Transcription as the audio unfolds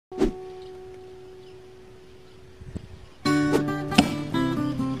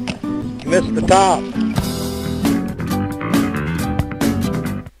Missed the top.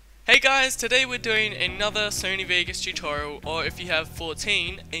 Hey guys, today we're doing another Sony Vegas tutorial, or if you have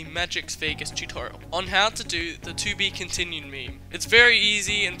 14, a Magix Vegas tutorial, on how to do the to be continued meme. It's very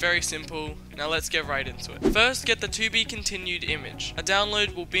easy and very simple. Now let's get right into it. First, get the to be continued image. A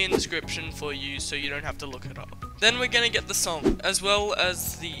download will be in the description for you so you don't have to look it up. Then we're going to get the song, as well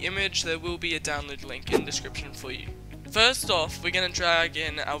as the image. There will be a download link in the description for you. First off, we're going to drag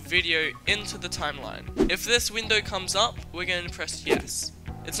in our video into the timeline. If this window comes up, we're going to press yes.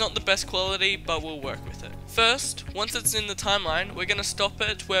 It's not the best quality, but we'll work with it. First, once it's in the timeline, we're going to stop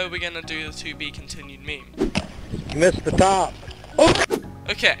it where we're going to do the to be continued meme. Missed the top. Oh.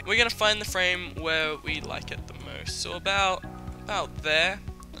 Okay, we're going to find the frame where we like it the most. So about there.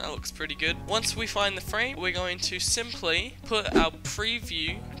 That looks pretty good. Once we find the frame, we're going to simply put our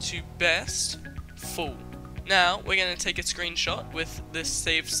preview to best full. Now, we're going to take a screenshot with this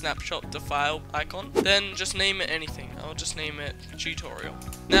save snapshot to file icon. Then just name it anything. I'll just name it tutorial.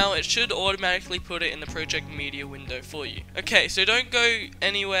 Now, it should automatically put it in the project media window for you. Okay, so don't go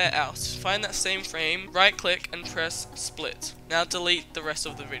anywhere else. Find that same frame, right click and press split. Now delete the rest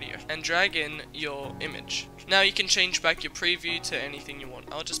of the video and drag in your image. Now you can change back your preview to anything you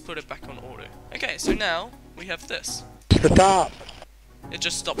want. I'll just put it back on auto. Okay, so now we have this. The top. It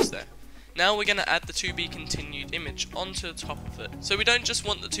just stops there. Now we're going to add the to be continued image onto the top of it. So we don't just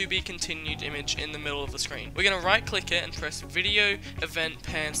want the to be continued image in the middle of the screen. We're going to right click it and press video event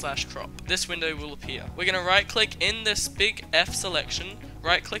pan / crop. This window will appear. We're going to right click in this big F selection,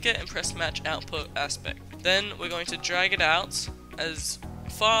 right click it and press match output aspect. Then we're going to drag it out as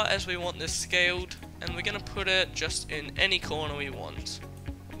far as we want this scaled, and we're going to put it just in any corner we want.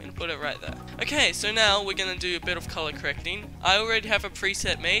 Put it right there. Okay, so now we're going to do a bit of color correcting. I already have a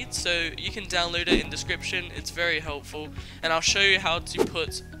preset made, so you can download it in description. It's very helpful, and I'll show you how to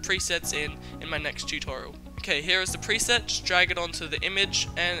put presets in my next tutorial. Okay, here is the preset. Just drag it onto the image,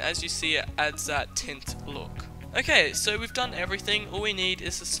 and as you see, it adds that tint look. Okay, so we've done everything. All we need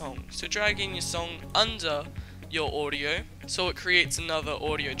is a song. So drag in your song under your audio so it creates another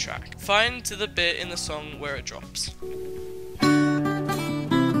audio track. Find the bit in the song where it drops.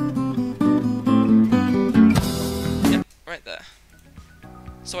 Right there.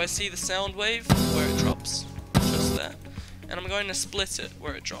 So I see the sound wave where it drops, just there, and I'm going to split it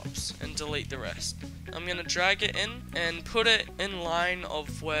where it drops and delete the rest. I'm going to drag it in and put it in line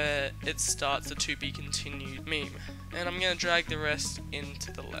of where it starts the to be continued meme, and I'm going to drag the rest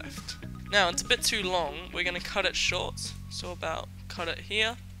into the left. Now it's a bit too long, we're going to cut it short, so about cut it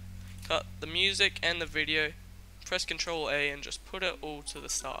here, cut the music and the video, press Ctrl A and just put it all to the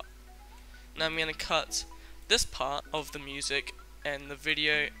start. Now I'm going to cut this part of the music and the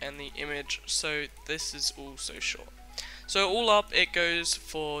video and the image, so this is also short. So all up it goes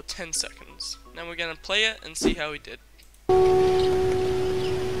for 10 seconds. Now we're going to play it and see how we did.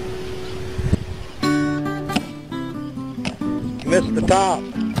 Missed the top.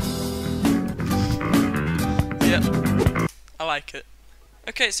 Yep, I like it.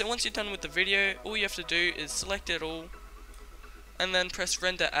 Okay, so once you're done with the video, all you have to do is select it all and then press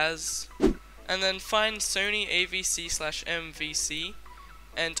render as, and then find Sony AVC/MVC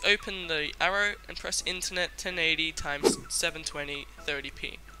and open the arrow and press internet 1080 x 720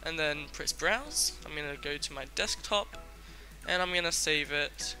 30p, and then press browse. I'm going to go to my desktop and I'm going to save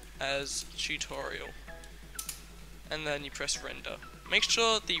it as tutorial, and then you press render. Make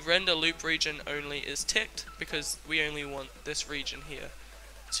sure the render loop region only is ticked because we only want this region here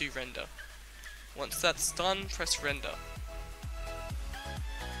to render. Once that's done, press render.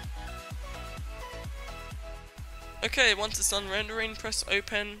 Okay, once it's done rendering, press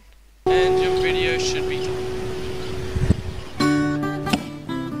open, and your video should be done.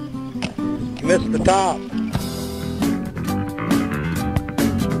 Missed the top.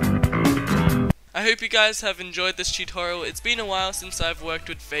 I hope you guys have enjoyed this tutorial. It's been a while since I've worked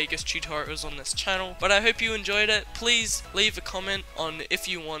with Vegas tutorials on this channel, but I hope you enjoyed it. Please leave a comment on if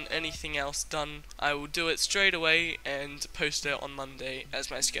you want anything else done. I will do it straight away and post it on Monday as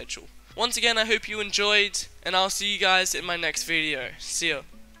my schedule. Once again, I hope you enjoyed, and I'll see you guys in my next video. See ya.